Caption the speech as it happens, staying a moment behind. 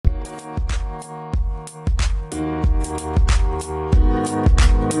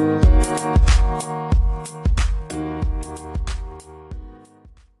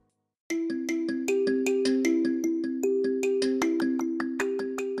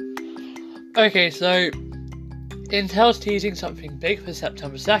Okay, so Intel's teasing something big for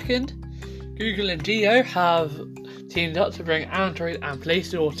September 2nd. Google and Jio have teamed up to bring Android and Play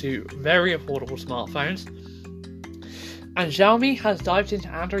Store to very affordable smartphones. And Xiaomi has dived into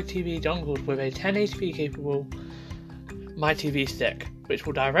Android TV dongles with a 1080p capable My TV stick, which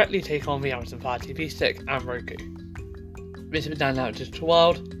will directly take on the Amazon Fire TV stick and Roku. This is Dan Out Digital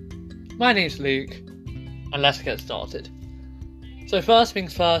World. My name's Luke, and let's get started. So first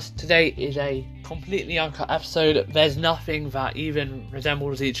things first, today is a completely uncut episode. There's nothing that even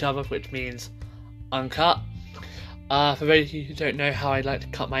resembles each other, which means uncut. For those of you who don't know how I like to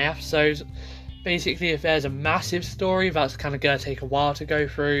cut my episodes, basically if there's a massive story that's kind of going to take a while to go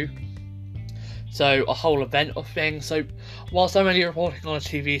through, so a whole event of things. So whilst I'm only reporting on a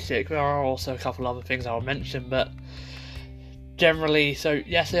TV stick, there are also a couple other things I'll mention, but generally, so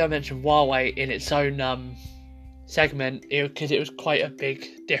yesterday I mentioned Huawei in its own segment because it was quite a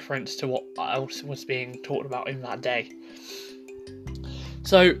big difference to what else was being talked about in that day.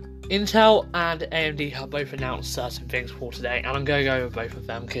 So Intel and AMD have both announced certain things for today, and I'm going to go over both of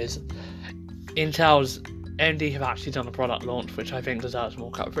them because AMD have actually done a product launch which I think deserves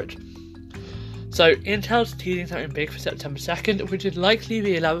more coverage. So Intel's teasing something big for September 2nd, which is likely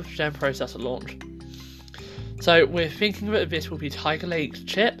the 11th gen processor launch. So we're thinking that this will be Tiger Lake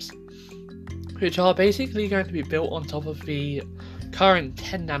chips, which are basically going to be built on top of the current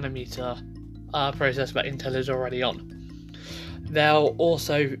 10nm processor that Intel is already on.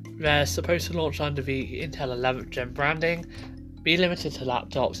 They're supposed to launch under the Intel 11th gen branding, be limited to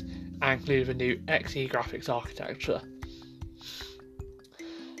laptops, and include the new Xe graphics architecture.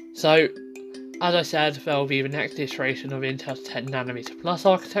 So, as I said, there will be the next iteration of Intel's 10nm plus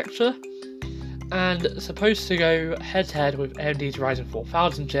architecture, and supposed to go head-to-head with AMD's Ryzen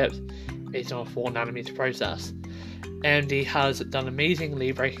 4000 chips based on a 4nm process. AMD has done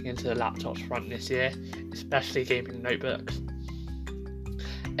amazingly breaking into the laptops front this year, especially gaming notebooks.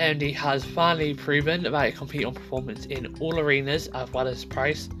 AMD has finally proven that it competes on performance in all arenas as well as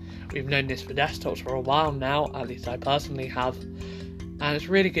price. We've known this for desktops for a while now, at least I personally have, and it's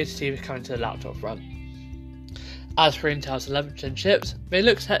really good to see this coming to the laptop front. As for Intel's 11th gen chips, they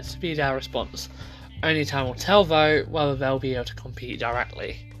look set to be their response. Only time will tell though whether they'll be able to compete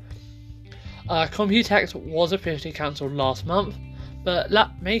directly. Computex was officially cancelled last month, but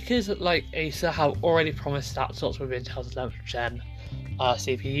makers like Acer have already promised laptops with Intel's 11th gen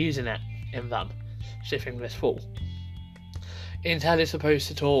CPUs in them, shipping this fall. Intel is supposed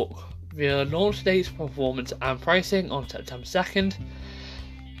to talk the launch dates, performance and pricing on September 2nd,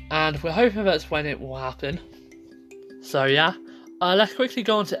 and we're hoping that's when it will happen. So yeah, let's quickly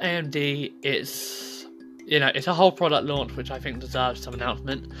go on to AMD. It's a whole product launch which I think deserves some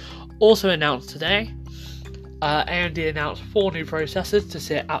announcement. Also announced today, AMD announced 4 new processors to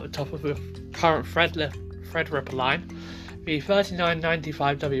sit at the top of the current Threadripper line: the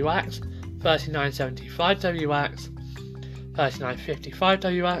 3995WX, 3975WX,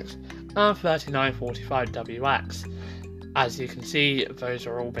 3955WX, and 3945WX. As you can see, those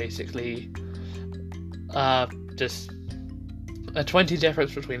are all basically just a 20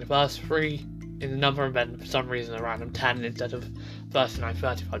 difference between the first 3 in the number, and then for some reason a random 10 instead of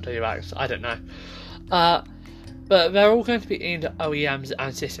 3935WX. I don't know. But they're all going to be aimed at OEMs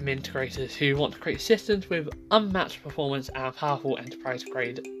and system integrators who want to create systems with unmatched performance and powerful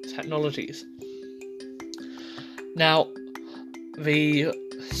enterprise-grade technologies. Now, the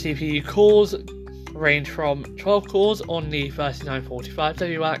CPU cores range from 12 cores on the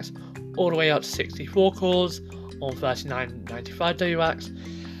 3945WX all the way up to 64 cores on 3995WX,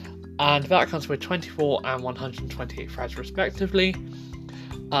 and that comes with 24 and 128 threads respectively.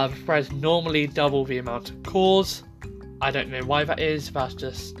 The threads normally double the amount of cores. I don't know why that is, that's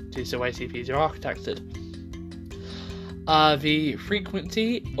just due to the way CPUs are architected. The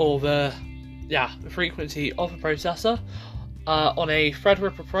frequency of the processor, on a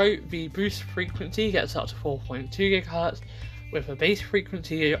Threadripper Pro, the boost frequency gets up to 4.2 GHz, with a base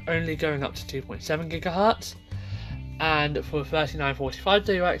frequency only going up to 2.7 GHz. And for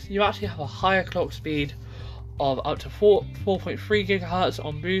 3945WX, you actually have a higher clock speed of up to 4.3 GHz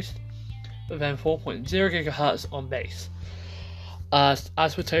on boost, but then 4.0 GHz on base. As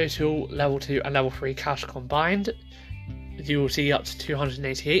for total level 2 and level 3 cache combined, you will see up to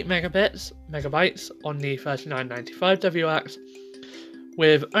 288 megabytes on the 3995WX,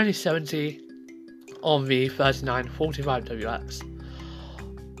 with only 70 on the 3945WX.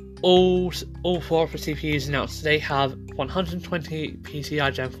 All 4 of the CPUs announced today have 120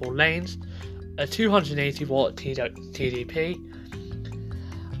 PCI Gen 4 lanes, a 280 watt TDP,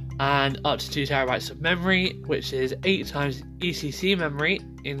 and up to 2 terabytes of memory, which is 8 times ECC memory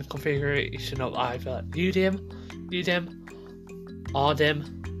in configuration of either UDIMM,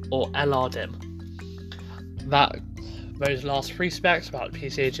 RDIMM, or LRDIMM. Those last 3 specs about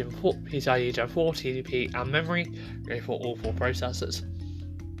PCIe Gen 4, TDP, and memory go for all 4 processors.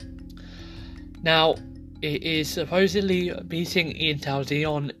 Now, it is supposedly beating Intel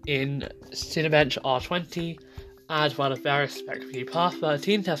Xeon in Cinebench R20, as well as various Spec-V Path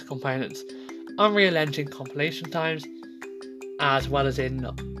 13 test components, Unreal Engine compilation times, as well as in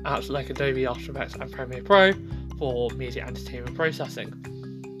apps like Adobe After Effects and Premiere Pro for media entertainment processing.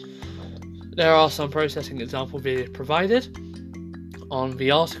 There are some processing example videos provided on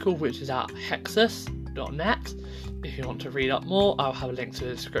the article, which is at hexus.net. If you want to read up more, I'll have a link to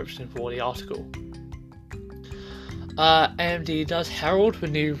the description for the article. AMD does herald the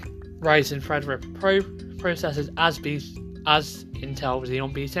new Ryzen Threadripper Pro processors as Intel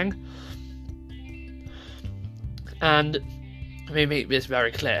Xeon beating, and they make this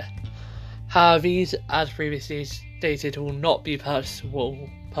very clear. However, these, as previously stated, will not be purchasable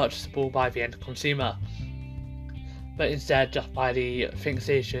by the end consumer, but instead just by the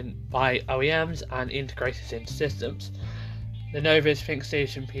ThinkStation by OEMs and integrated into systems. Lenovo's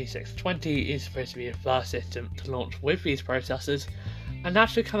ThinkStation P620 is supposed to be the first system to launch with these processors, and that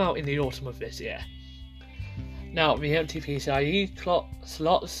should come out in the autumn of this year. Now, the empty PCIe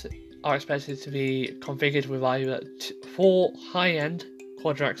slots are expected to be configured with either 4 high-end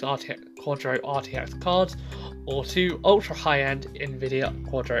Quadro RTX cards or 2 ultra high-end NVIDIA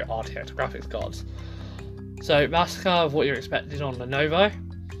Quadro RTX graphics cards. So that's kind of what you're expecting on Lenovo,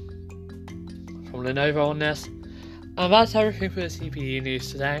 from Lenovo on this. And that's everything for the CPU news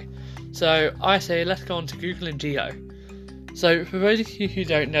today. So I say let's go on to Google and Geo. So for those of you who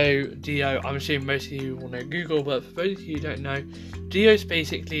don't know Geo, I'm assuming most of you will know Google, but for those of you who don't know, Geo is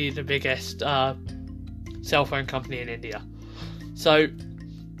basically the biggest cell phone company in India. So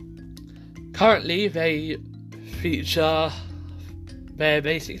currently they're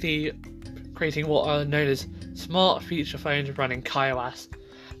basically creating what are known as smart feature phones running KaiOS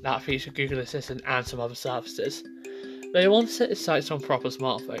that feature Google Assistant and some other services. They want to set its sights on proper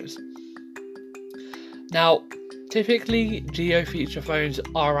smartphones. Now, typically Geo feature phones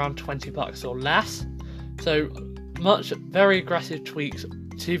are around $20 or less, so very aggressive tweaks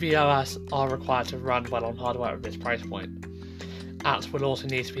to the OS are required to run well on hardware at this price point. Apps will also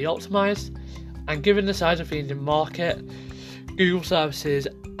need to be optimized, and given the size of the Indian market, Google services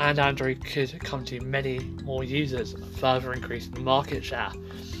and Android could come to many more users, further increasing the market share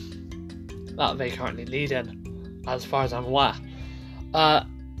that they currently lead in, as far as I'm aware.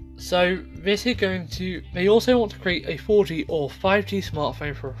 So this is they also want to create a 4G or 5G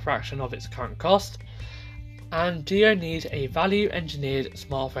smartphone for a fraction of its current cost, and Geo needs a value-engineered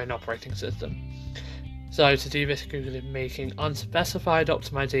smartphone operating system. So to do this, Google is making unspecified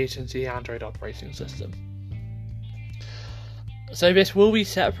optimization to the Android operating system. So this will be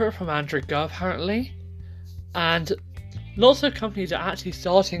separate from Android Go apparently, and lots of companies are actually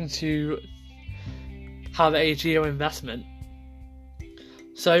starting to have a Geo investment.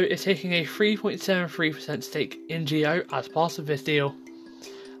 So it's taking a 3.73% stake in Geo as part of this deal,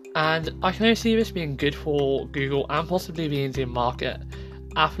 and I can only see this being good for Google and possibly the Indian market.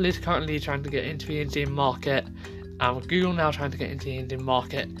 Apple is currently trying to get into the Indian market, and with Google now trying to get into the Indian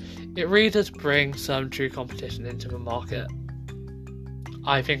market, it really does bring some true competition into the market.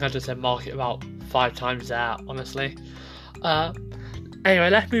 I think I just said market about 5 times there, honestly. Anyway,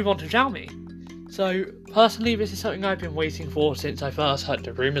 let's move on to Xiaomi. So, personally, this is something I've been waiting for since I first heard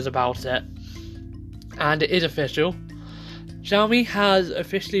the rumours about it, and it is official. Xiaomi has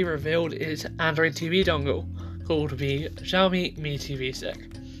officially revealed its Android TV dongle, called the Xiaomi Mi TV Stick.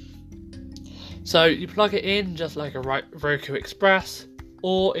 So, you plug it in just like a Roku Express,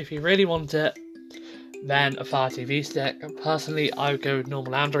 or if you really want it, then a Fire TV stick. Personally, I would go with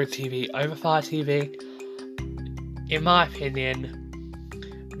normal Android TV over Fire TV. In my opinion,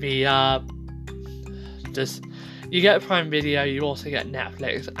 you get Prime Video, you also get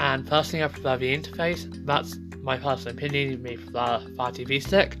Netflix, and personally I prefer the interface. That's my personal opinion. You may prefer Fire TV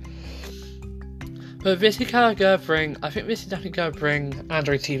stick. But this is definitely going to bring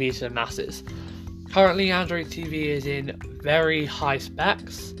Android TV to the masses. Currently, Android TV is in very high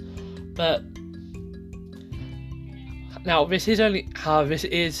specs, but now this is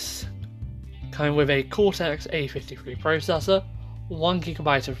coming with a Cortex A53 processor,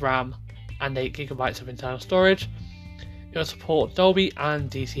 1GB of RAM, and 8GB of internal storage. It will support Dolby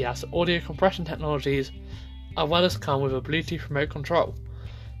and DCS audio compression technologies, as well as come with a Bluetooth remote control,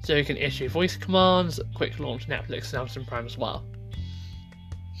 so you can issue voice commands, quick launch Netflix and Amazon Prime as well.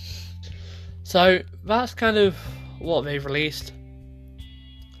 So that's kind of what they've released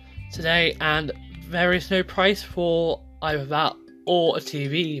today, and there is no price for either that or a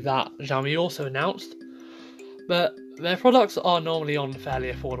TV that Xiaomi also announced, but their products are normally on the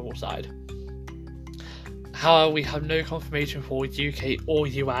fairly affordable side. However, we have no confirmation for UK or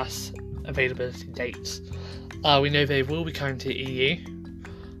US availability dates. We know they will be coming to EU,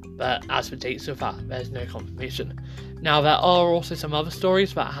 but as for dates of that, there's no confirmation. Now, there are also some other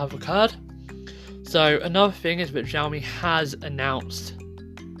stories that have occurred. So another thing is that Xiaomi has announced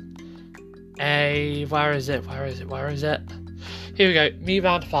where is it? Here we go, Mi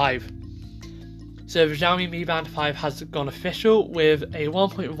Band 5. So the Xiaomi Mi Band 5 has gone official with a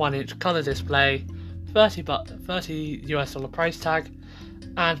 1.1 inch colour display, $30 US price tag,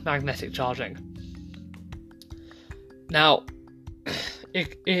 and magnetic charging. Now,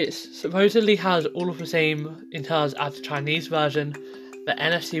 it supposedly has all of the same internals as the Chinese version, but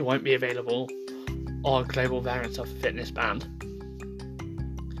NFC won't be available on global variants of the fitness band.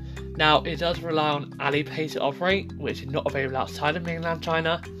 Now, it does rely on Alipay to operate, which is not available outside of mainland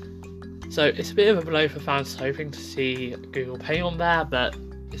China, so it's a bit of a blow for fans hoping to see Google Pay on there, but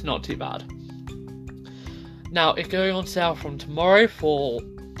it's not too bad. Now, it's going on sale from tomorrow for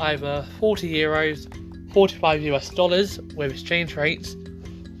either €40, $45 US with exchange rates,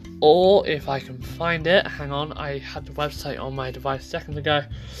 or if I can find it, hang on, I had the website on my device a second ago.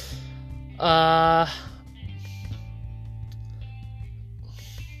 Hang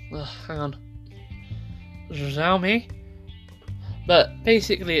on. Xiaomi. But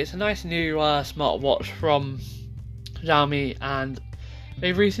basically, it's a nice new smartwatch from Xiaomi, and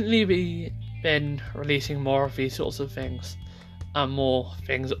they've recently been releasing more of these sorts of things, and more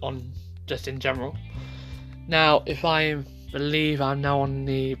things on just in general. Now, if I believe I'm now on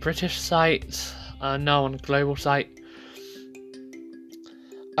the British site, now on the global site.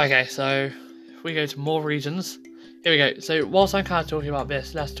 Okay, so if we go to more regions, here we go. So whilst I'm kind of talking about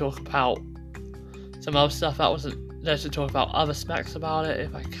this, let's talk about some other stuff that wasn't. Let's just talk about other specs about it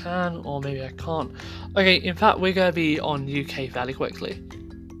if I can, or maybe I can't. Okay, in fact, we're going to be on UK fairly quickly.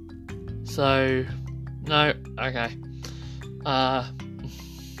 So, no, okay.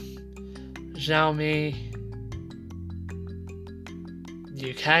 Xiaomi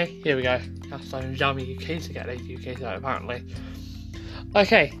UK, here we go. Have to type Xiaomi UK to get a UK site apparently.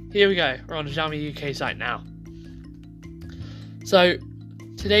 Okay, here we go. We're on the Xiaomi UK site now. So,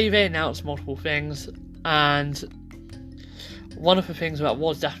 today they announced multiple things, and one of the things that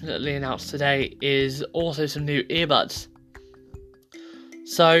was definitely announced today is also some new earbuds.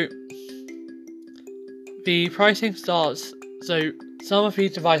 So, the pricing starts, so some of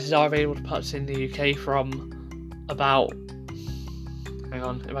these devices are available to purchase in the UK from about, hang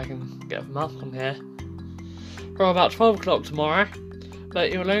on, if I can get them up on here, from about 12 o'clock tomorrow, but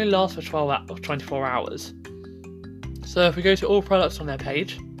it will only last for 24 hours. So if we go to all products on their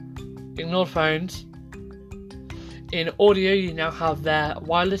page, ignore phones. In audio, you now have their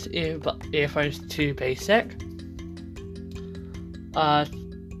wireless earphones 2 basic. I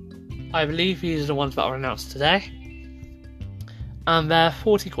believe these are the ones that were announced today. And they're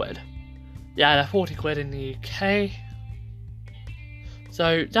 40 quid. Yeah, they're 40 quid in the UK.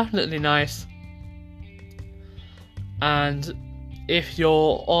 So definitely nice. And if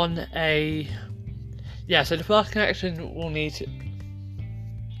you're on a... Yeah, so the first connection will need to...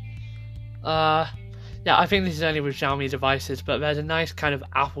 yeah, I think this is only with Xiaomi devices, but there's a nice kind of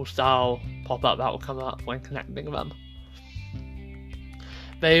Apple style pop-up that will come up when connecting them.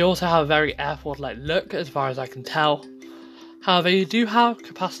 They also have a very AirPod-like look as far as I can tell. However, you do have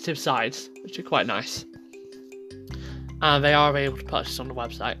capacitive sides, which are quite nice. And they are able to purchase on the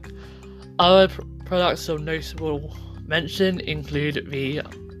website. Other products of notable mention include the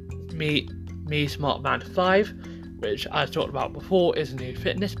Mi Smart Band 5, which I've talked about before is a new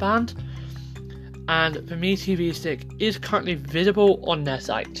fitness band. And the Mi TV Stick is currently visible on their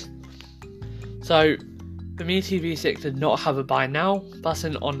site. So, the Mi TV Stick did not have a buy now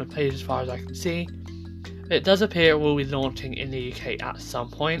button on the page as far as I can see. It does appear it will be launching in the UK at some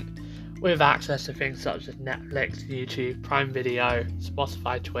point, with access to things such as Netflix, YouTube, Prime Video,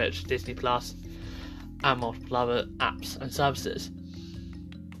 Spotify, Twitch, Disney+, and multiple other apps and services.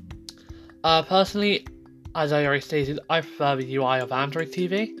 Personally, as I already stated, I prefer the UI of Android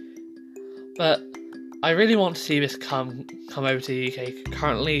TV, but I really want to see this come over to the UK.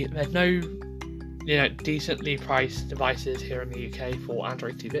 Currently, there's no decently priced devices here in the UK for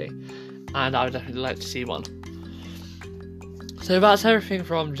Android TV, and I would definitely like to see one. So that's everything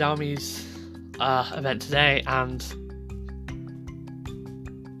from Xiaomi's event today, and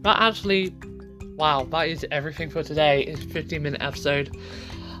that actually, wow, that is everything for today. It's a 15-minute episode.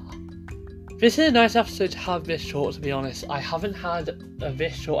 This is a nice episode to have this short, to be honest. I haven't had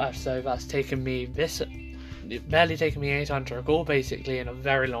this short episode that's barely taken me any time to record, basically, in a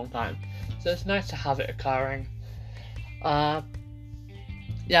very long time. So it's nice to have it occurring. Yeah,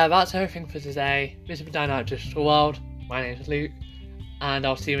 that's everything for today. This has been Down Out Digital World. My name is Luke, and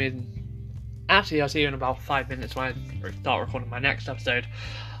I'll see you in about 5 minutes when I start recording my next episode.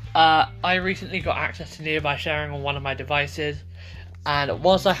 I recently got access to Nearby Sharing on one of my devices, and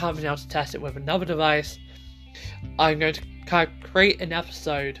whilst I haven't been able to test it with another device, I'm going to kind of create an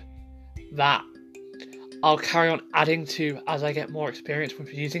episode that I'll carry on adding to as I get more experience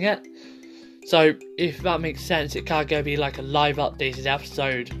with using it. So if that makes sense, it can't go be like a live updated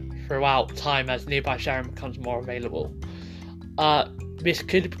episode throughout time as Nearby Sharing becomes more available. This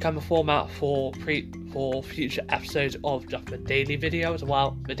could become a format for future episodes of just the daily video as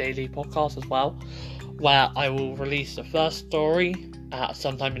well, the daily podcast as well, where I will release the first story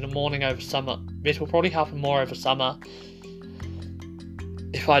sometime in the morning over summer. This will probably happen more over summer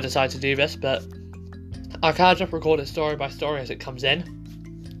if I decide to do this, but I can just record it story by story as it comes in.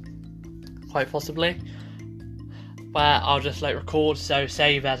 Quite possibly, where I'll just record. So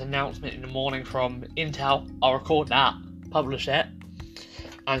say there's an announcement in the morning from Intel, I'll record that, publish it,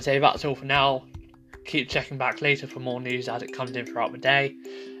 and say that's all for now. Keep checking back later for more news as it comes in throughout the day.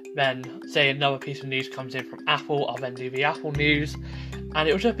 Then say another piece of news comes in from Apple, I'll then do the Apple news, and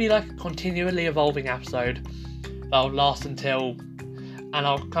it'll just be like a continually evolving episode that'll last until, and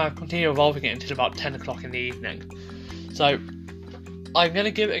I'll kind of continue evolving it until about 10 o'clock in the evening. So I'm going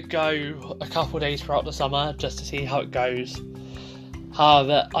to give it a go a couple of days throughout the summer just to see how it goes.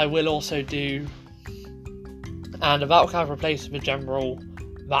 However, I will also do, and that will kind of replace the general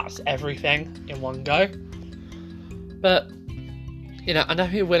that's everything in one go. But, I'm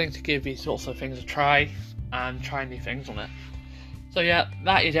definitely willing to give these sorts of things a try and try new things on it. So yeah,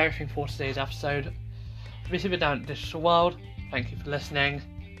 that is everything for today's episode. This has been Down at Digital World. Thank you for listening,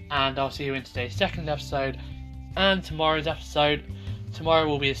 and I'll see you in today's second episode and tomorrow's episode. Tomorrow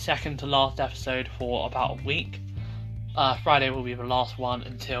will be the second to last episode for about a week. Friday will be the last one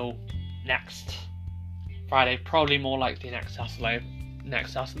until next Friday, probably more likely next Saturday.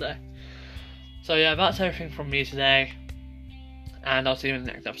 So yeah, that's everything from me today, and I'll see you in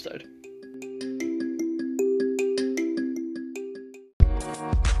the next episode.